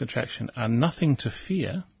same-sex attraction are nothing to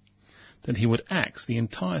fear, that he would axe the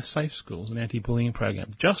entire Safe Schools and anti-bullying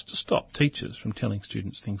program just to stop teachers from telling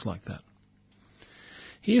students things like that.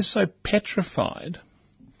 He is so petrified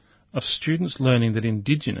of students learning that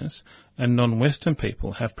Indigenous and non-Western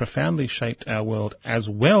people have profoundly shaped our world as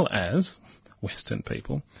well as Western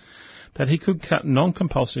people that he could cut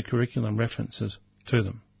non-compulsory curriculum references to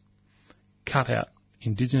them. Cut out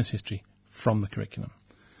Indigenous history from the curriculum.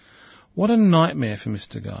 What a nightmare for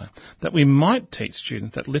Mr. Guy, that we might teach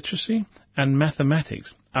students that literacy and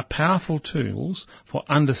mathematics are powerful tools for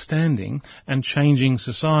understanding and changing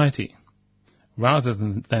society, rather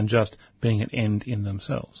than just being an end in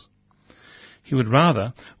themselves. He would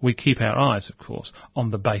rather we keep our eyes, of course,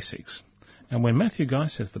 on the basics. And when Matthew Guy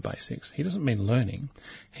says the basics, he doesn't mean learning,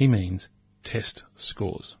 he means test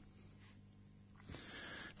scores.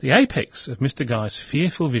 The apex of Mr. Guy's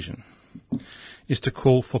fearful vision is to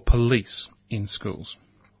call for police in schools.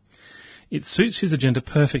 It suits his agenda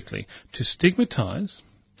perfectly to stigmatise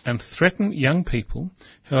and threaten young people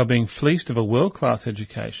who are being fleeced of a world-class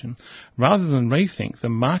education rather than rethink the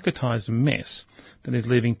marketised mess that is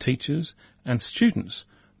leaving teachers and students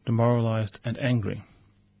demoralised and angry.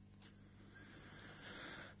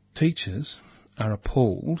 Teachers are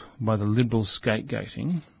appalled by the liberal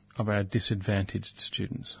scapegoating of our disadvantaged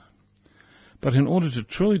students. But in order to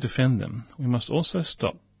truly defend them, we must also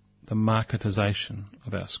stop the marketisation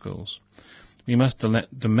of our schools. We must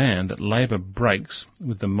demand that Labor breaks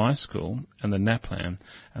with the My School and the NAPLAN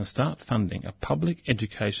and start funding a public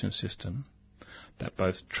education system that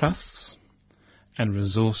both trusts and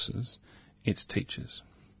resources its teachers.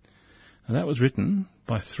 And that was written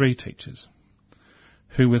by 3 teachers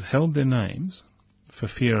who withheld their names for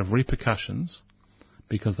fear of repercussions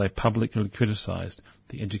because they publicly criticised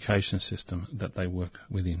the education system that they work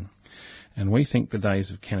within. And we think the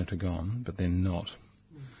days of Kennett are gone, but they're not.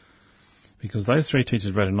 Because those 3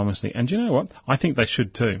 teachers wrote anonymously, and you know what? I think they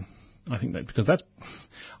should too. I think that because that's,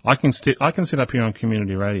 I can sit up here on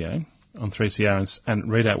community radio on 3CR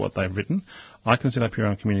and read out what they've written. I can sit up here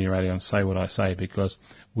on community radio and say what I say because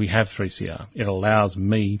we have 3CR. It allows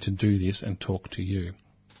me to do this and talk to you.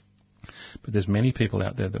 But there's many people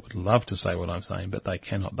out there that would love to say what I'm saying, but they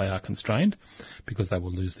cannot. They are constrained because they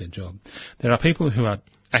will lose their job. There are people who are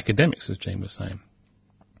academics, as Jean was saying,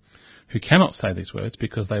 who cannot say these words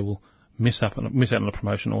because they will miss out on a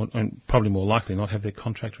promotion or, and probably more likely not have their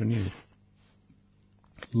contract renewed.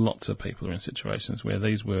 Lots of people are in situations where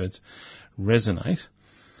these words resonate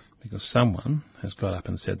because someone has got up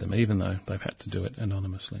and said them, even though they've had to do it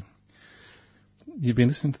anonymously. You've been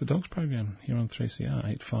listening to the Dogs program here on 3CR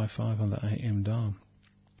 855 on the AM dial.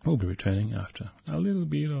 We'll be returning after a little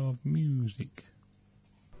bit of music.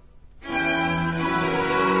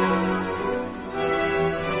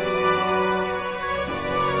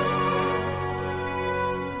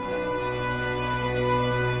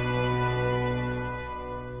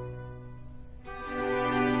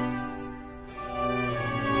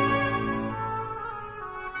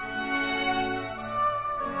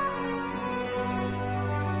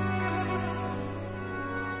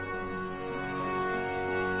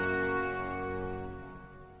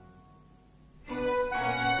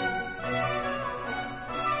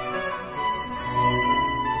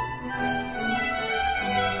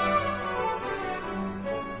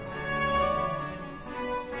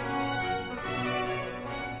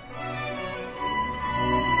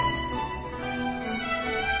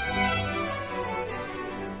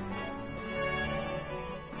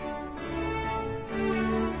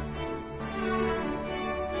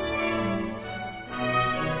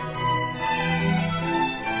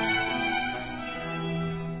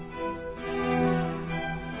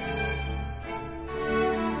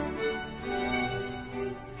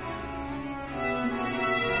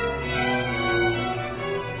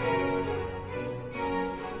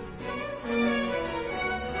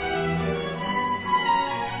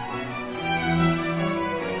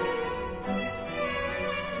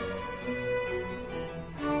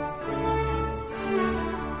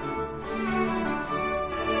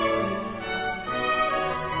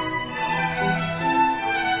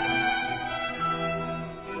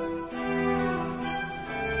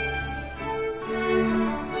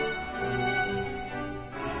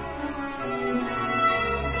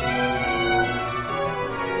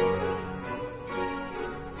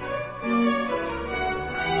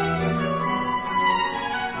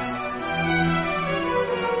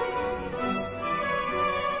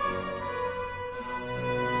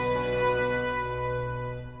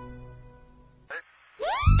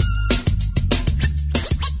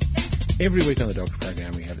 Every week on the Dogs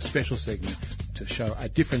program we have a special segment to show a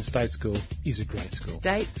different state school is a great school.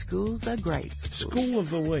 State schools are great schools. School of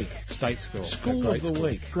the week. State school. School of the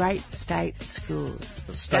week. Great state schools.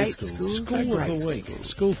 State schools. School of the week.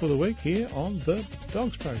 School for the week here on the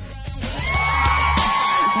Dogs program.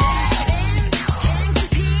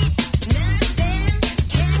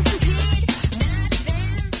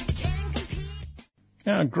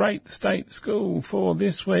 Our great state school for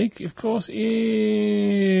this week, of course,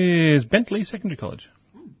 is Bentley Secondary College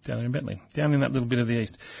down there in Bentley, down in that little bit of the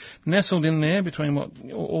east. Nestled in there between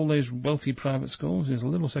all these wealthy private schools is a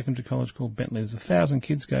little secondary college called Bentley. There's 1,000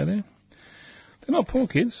 kids go there. They're not poor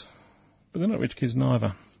kids, but they're not rich kids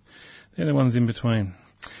neither. They're the ones in between.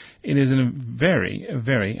 It is a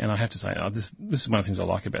very, and I have to say, this is one of the things I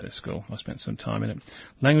like about this school. I spent some time in it.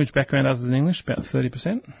 Language background other than English, about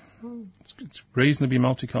 30%. It's reasonably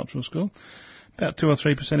multicultural school. About 2 or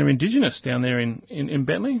 3% are Indigenous down there in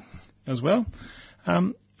Bentley as well.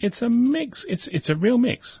 It's a mix. It's a real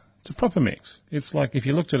mix. It's a proper mix. It's like if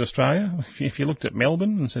you looked at Australia, if you looked at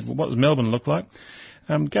Melbourne and said, well, what does Melbourne look like?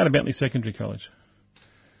 Go to Bentley Secondary College.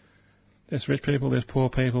 There's rich people, there's poor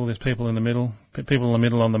people, there's people in the middle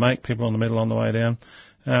on the make, people on the middle on the way down.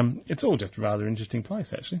 It's all just a rather interesting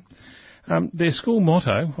place, actually. Their school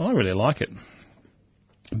motto, I really like it,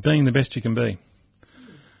 being the best you can be.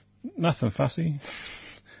 Nothing fussy,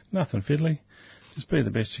 nothing fiddly, just be the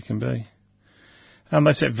best you can be.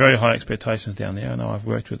 They set very high expectations down there. I know I've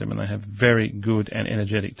worked with them, and they have very good and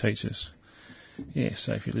energetic teachers. Yeah,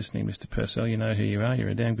 so if you're listening, Mr. Purcell, you know who you are. You're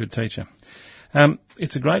a damn good teacher.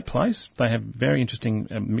 It's a great place. They have very interesting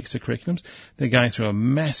mix of curriculums. They're going through a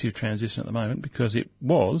massive transition at the moment because it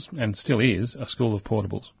was, and still is, a school of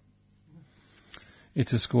portables.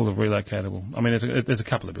 It's a school of relocatable. I mean, there's a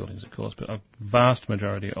couple of buildings, of course, but a vast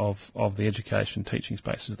majority of the education teaching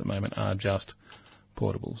spaces at the moment are just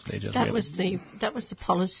portables. They're just that was the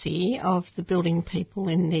policy of the building people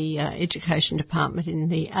in the education department in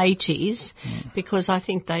the 80s, because I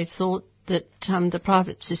think they thought that the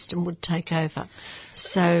private system would take over.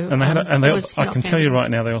 So, I can tell you right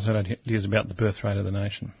now, they also had ideas about the birth rate of the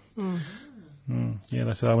nation. Yeah,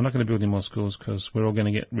 they said, we're not going to build any more schools because we're all going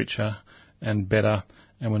to get richer and better,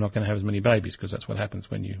 and we're not going to have as many babies, because that's what happens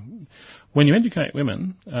when you educate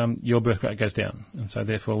women, your birth rate goes down, and so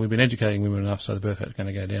therefore we've been educating women enough so the birth rate is going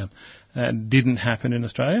to go down. It didn't happen in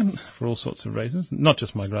Australia for all sorts of reasons, not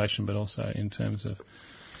just migration, but also in terms of...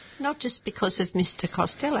 Not just because of Mr.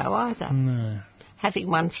 Costello either. No. Having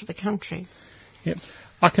one for the country. Yep.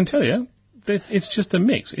 I can tell you, it's just a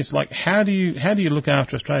mix. It's like, how do you look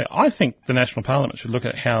after Australia? I think the National Parliament should look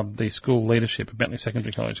at how the school leadership at Bentley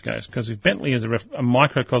Secondary College goes, because if Bentley is a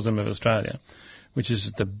microcosm of Australia, which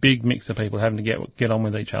is the big mix of people having to get on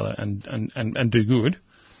with each other and do good,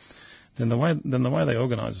 then the way they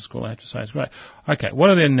organise the school, I have to say, is great. Okay,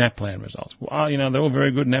 what are their NAPLAN results? Well, they're all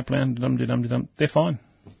very good. NAPLAN, they're fine.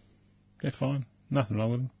 They're fine. Nothing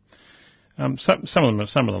wrong with them. Some of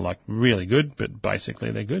them are like really good, but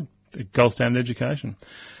basically they're good. They're gold standard education.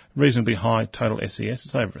 Reasonably high total SES.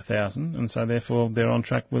 It's over 1,000, and so therefore they're on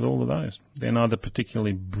track with all of those. They're neither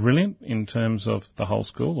particularly brilliant in terms of the whole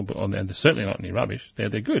school, or they're certainly not any rubbish.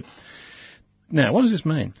 They're good. Now, what does this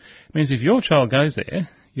mean? It means if your child goes there,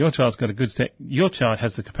 your child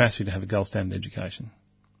has the capacity to have a gold standard education.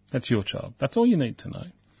 That's your child. That's all you need to know.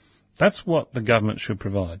 That's what the government should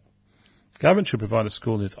provide. Government should provide a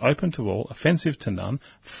school that's open to all, offensive to none,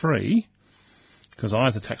 free, because I,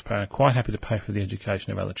 as a taxpayer, am quite happy to pay for the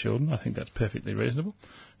education of other children. I think that's perfectly reasonable.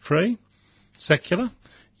 Free, secular,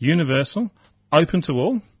 universal, open to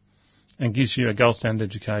all, and gives you a gold standard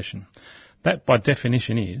education. That, by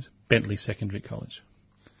definition, is Bentley Secondary College.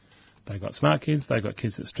 They've got smart kids, they've got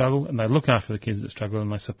kids that struggle, and they look after the kids that struggle,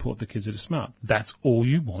 and they support the kids that are smart. That's all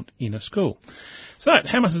you want in a school. So,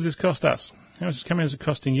 how much does this cost us? How much is it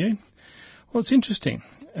costing you? Well, it's interesting,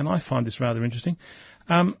 and I find this rather interesting.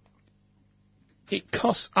 It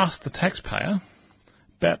costs us, the taxpayer,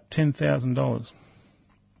 about $10,000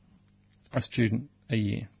 a student a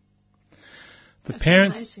year.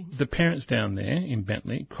 The parents down there in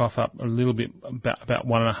Bentley cough up a little bit, about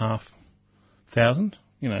 $1,500,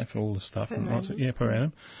 for all the stuff. Per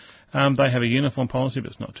annum. They have a uniform policy,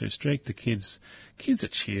 but it's not too strict. The kids are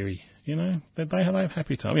cheery, They have a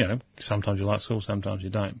happy time. Sometimes you like school, sometimes you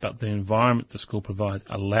don't. But the environment the school provides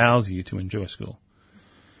allows you to enjoy school.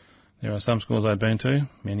 There are some schools I've been to,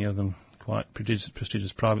 many of them quite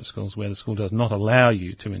prestigious private schools, where the school does not allow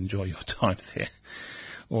you to enjoy your time there.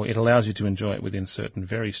 Or it allows you to enjoy it within certain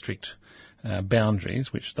very strict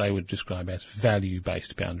boundaries, which they would describe as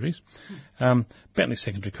value-based boundaries. Bentley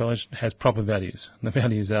Secondary College has proper values. And the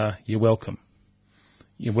values are, you're welcome.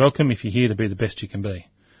 You're welcome if you're here to be the best you can be.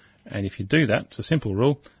 And if you do that, it's a simple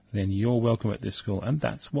rule, then you're welcome at this school. And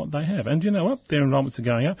that's what they have. And you know what? Their enrolments are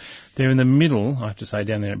going up. They're in the middle, I have to say,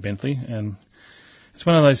 down there at Bentley. And it's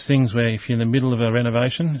one of those things where if you're in the middle of a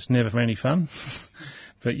renovation, it's never any fun.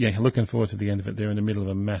 But yeah, looking forward to the end of it. They're in the middle of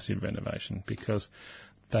a massive renovation because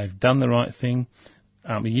they've done the right thing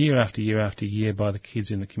year after year after year by the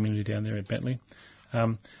kids in the community down there at Bentley.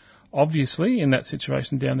 Obviously, in that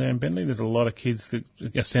situation down there in Bentley, there's a lot of kids that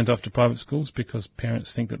are sent off to private schools because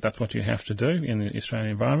parents think that that's what you have to do in the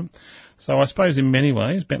Australian environment. So I suppose in many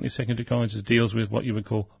ways, Bentley Secondary College deals with what you would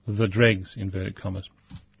call the dregs, inverted commas.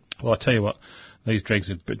 Well, I tell you what, these dregs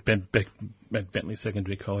at Bentley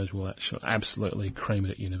Secondary College will absolutely cream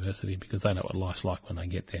it at university because they know what life's like when they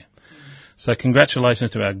get there. So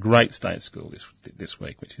congratulations to our great state school this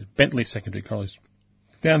week, which is Bentley Secondary College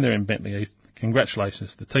down there in Bentley East.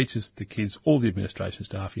 Congratulations to the teachers, the kids, all the administration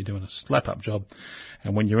staff. You're doing a slap-up job.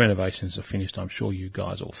 And when your renovations are finished, I'm sure you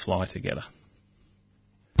guys will fly together.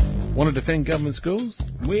 Want to defend government schools?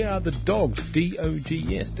 We are the Dogs,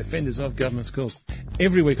 D-O-G-S, Defenders of Government Schools.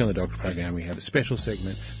 Every week on the Dogs program we have a special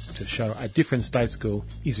segment to show a different state school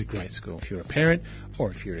is a great school. If you're a parent,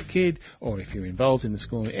 or if you're a kid, or if you're involved in the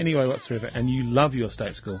school in any way whatsoever and you love your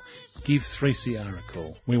state school, give 3CR a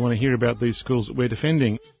call. We want to hear about these schools that we're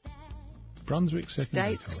defending. Brunswick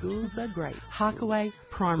Secondary State schools are great. Harkaway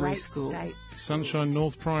Primary Great school. State. Sunshine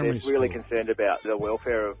North Primary They're really School. concerned about the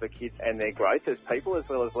welfare of the kids and their growth as people as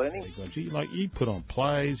well as learning. You put on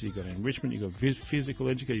plays, you've got enrichment, you've got physical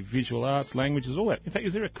education, visual arts, languages, all that. In fact,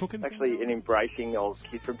 is there a cooking? Actually, an embracing of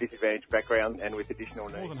kids from disadvantaged backgrounds and with additional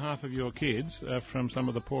More needs. than half of your kids are from some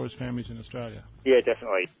of the poorest families in Australia. Yeah,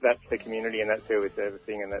 definitely. That's the community and that's who we're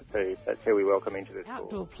servicing and that's who we welcome into the school.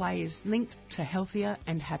 Outdoor play is linked to healthier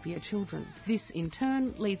and happier children. This, in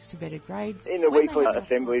turn, leads to better grades. In the When weekly they have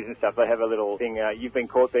assemblies and stuff, they have a little thing, you've been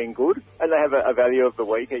caught being good, and they have a value of the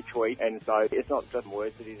week each week, and so it's not just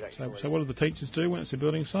words, it is actually... So what do the teachers do when it's a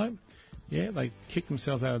building site? Yeah, they kick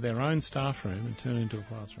themselves out of their own staff room and turn it into a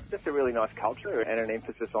classroom. Just a really nice culture and an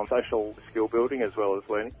emphasis on social skill building as well as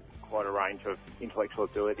learning. Quite a range of intellectual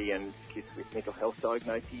ability and kids with mental health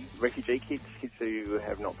diagnoses. Refugee kids who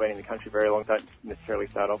have not been in the country very long, don't necessarily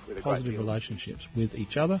start off with a great Positive deal. relationships with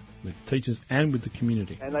each other, with teachers and with the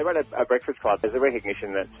community. And they run a breakfast club. There's a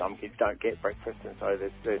recognition that some kids don't get breakfast and so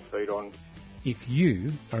there's food on. If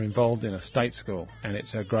you are involved in a state school and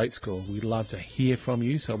it's a great school, we'd love to hear from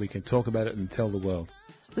you so we can talk about it and tell the world.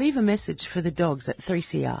 Leave a message for the Dogs at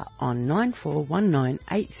 3CR on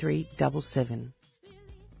 94198377.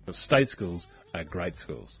 State schools are great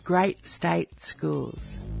schools. Great state schools.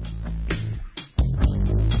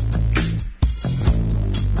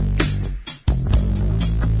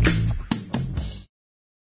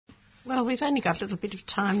 Well, we've only got a little bit of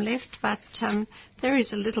time left, but there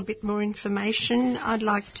is a little bit more information I'd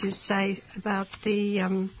like to say about the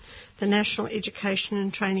National Education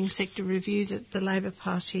and Training Sector Review that the Labor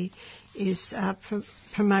Party is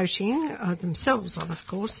promoting themselves on, of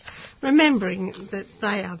course, remembering that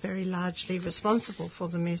they are very largely responsible for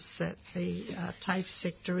the mess that the TAFE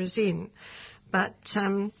sector is in. But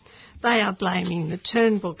they are blaming the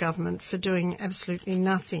Turnbull government for doing absolutely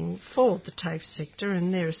nothing for the TAFE sector,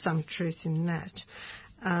 and there is some truth in that.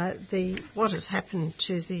 What has happened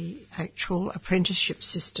to the actual apprenticeship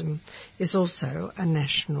system is also a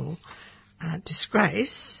national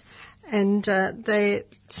disgrace. And they're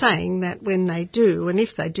saying that when they do, and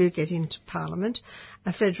if they do get into Parliament,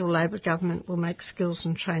 a federal Labor government will make skills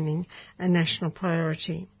and training a national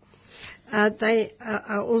priority. They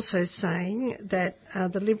are also saying that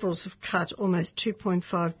the Liberals have cut almost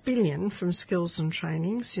 $2.5 billion from skills and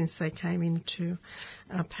training since they came into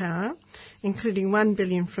power, including $1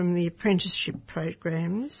 billion from the apprenticeship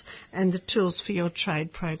programs and the Tools for Your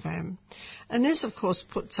Trade program. And this, of course,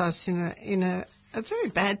 puts us in a very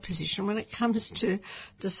bad position when it comes to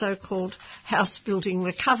the so-called house building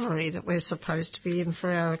recovery that we're supposed to be in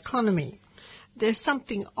for our economy. There's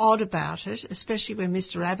something odd about it, especially when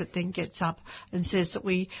Mr Abbott then gets up and says that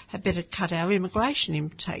we had better cut our immigration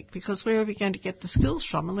intake, because where are we going to get the skills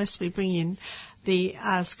from unless we bring in the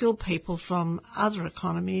skilled people from other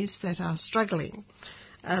economies that are struggling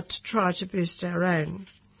to try to boost our own.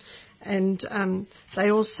 And they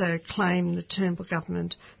also claim, the Turnbull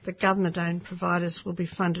government, that government-owned providers will be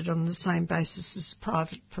funded on the same basis as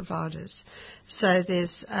private providers. So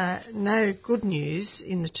there's no good news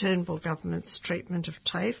in the Turnbull government's treatment of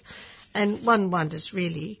TAFE, and one wonders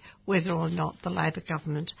really whether or not the Labor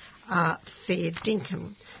government are fair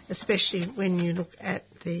dinkum, especially when you look at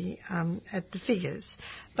the figures.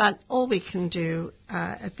 But all we can do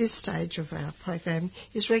at this stage of our program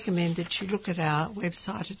is recommend that you look at our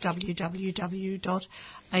website at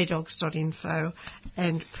www.adogs.info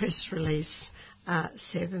and press release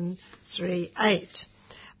 738.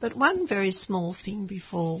 But one very small thing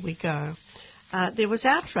before we go. There was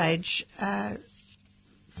outrage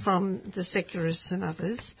from the secularists and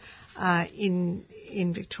others in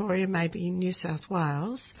Victoria, maybe in New South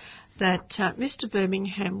Wales, that Mr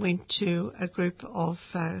Birmingham went to a group of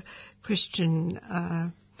Christian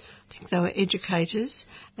I think they were educators,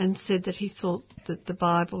 and said that he thought that the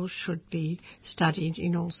Bible should be studied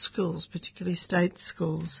in all schools, particularly state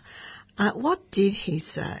schools. What did he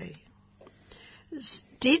say?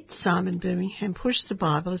 Did Simon Birmingham push the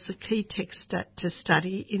Bible as a key text to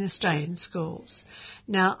study in Australian schools?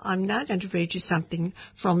 Now, I'm now going to read you something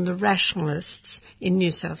from the rationalists in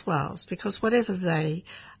New South Wales, because whatever they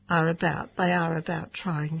are about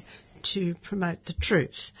trying to promote the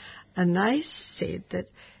truth. And they said that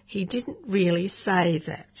he didn't really say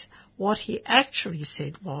that. What he actually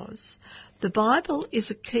said was, the Bible is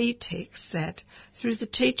a key text that, through the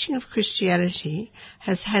teaching of Christianity,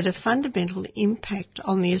 has had a fundamental impact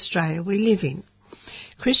on the Australia we live in.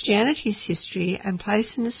 Christianity's history and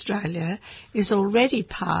place in Australia is already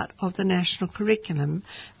part of the national curriculum,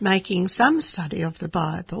 making some study of the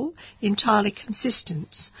Bible entirely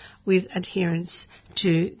consistent with adherence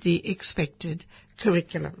to the expected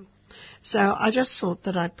curriculum. So I just thought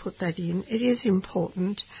that I'd put that in. It is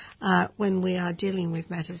important when we are dealing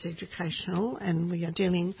with matters educational and we are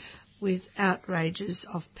dealing with outrages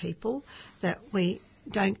of people that we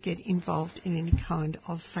don't get involved in any kind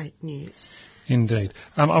of fake news. Indeed.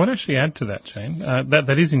 I would actually add to that, Jane.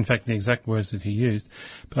 That is, in fact, the exact words that he used,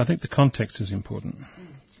 but I think the context is important.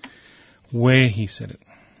 Where he said it.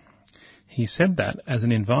 He said that as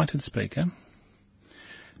an invited speaker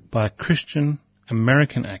by a Christian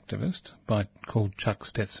American activist called Chuck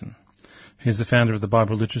Stetson, who's the founder of the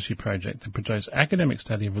Bible Literacy Project that promotes academic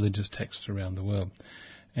study of religious texts around the world,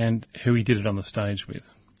 and who he did it on the stage with.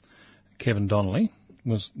 Kevin Donnelly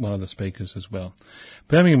was one of the speakers as well.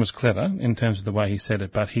 Birmingham was clever in terms of the way he said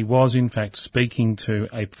it, but he was in fact speaking to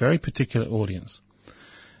a very particular audience,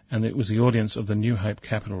 and it was the audience of the New Hope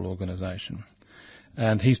Capital organisation.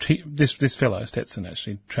 And this fellow, Stetson,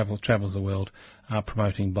 actually travels the world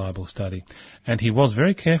promoting Bible study. And he was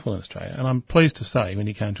very careful in Australia. And I'm pleased to say when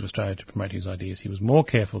he came to Australia to promote his ideas, he was more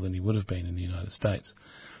careful than he would have been in the United States,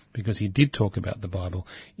 because he did talk about the Bible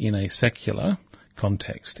in a secular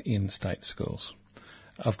context in state schools.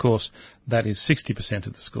 Of course, that is 60%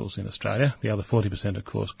 of the schools in Australia. The other 40%, of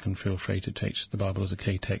course, can feel free to teach the Bible as a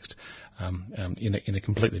key text in a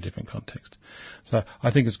completely different context. So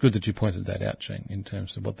I think it's good that you pointed that out, Jane, in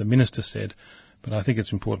terms of what the minister said, but I think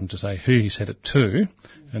it's important to say who he said it to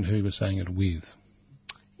and who he was saying it with.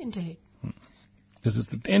 Indeed. This is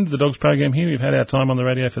the end of the Dogs program here. We've had our time on the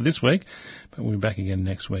radio for this week, but we'll be back again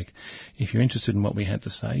next week. If you're interested in what we had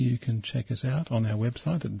to say, you can check us out on our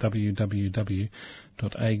website at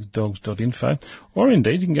www.agdogs.info, or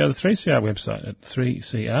indeed you can go to the 3CR website at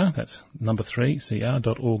 3CR, that's number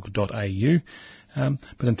 3cr.org.au.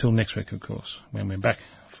 But until next week, of course, when we're back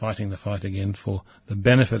fighting the fight again for the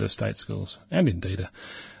benefit of state schools and indeed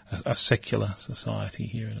a secular society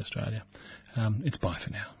here in Australia, it's bye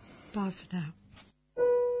for now. Bye for now.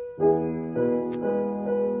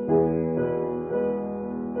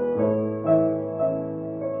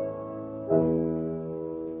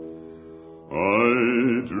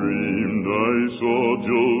 I dreamed I saw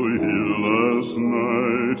Joe Hill last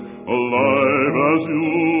night, alive as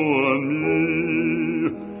you and me.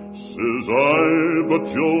 Says I, but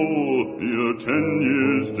Joe, you're 10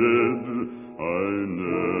 years dead. I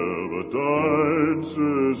never died,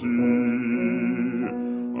 says he.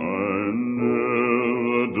 I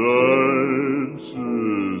never died,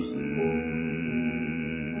 says he.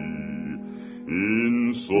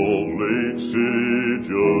 In Salt Lake City,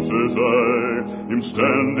 Joe, says I, am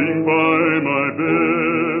standing by my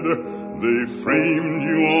bed. They framed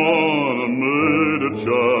you on a murder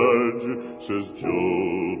charge, says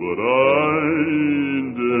Joe, but I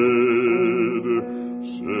ain't dead,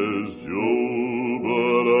 says Joe,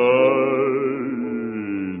 but I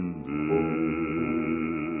ain't dead.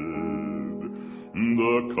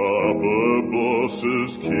 The copper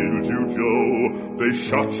bosses killed you, Joe, they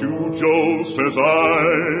shot you, Joe, says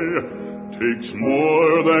I. Takes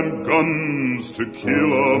more than guns to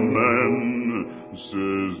kill a man,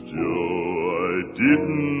 says Joe, I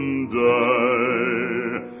didn't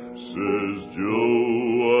die, says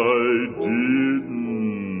Joe, I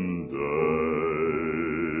didn't die.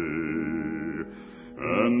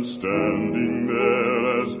 And standing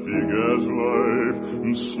there as big as life,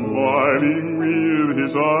 and smiling with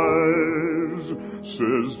his eyes,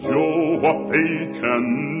 says Joe, what they can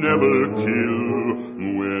never kill,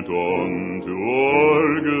 went on to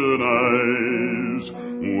organize,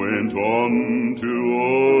 went on to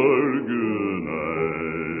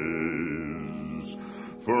organize.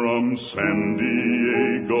 From San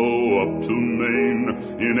Diego up to Maine,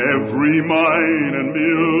 in every mine and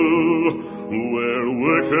mill, where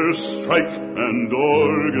workers strike and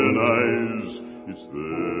organize, It's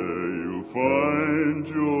there you'll find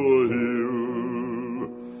your hill.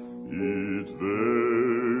 It's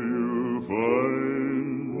there you'll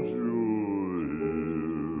find your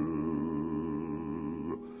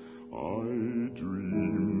hill. I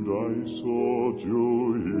dreamed I saw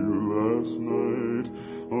Joe Hill last night,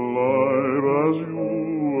 alive as you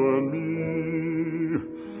and me.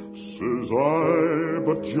 Says I,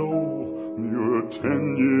 but Joe, you're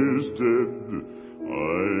 10 years dead.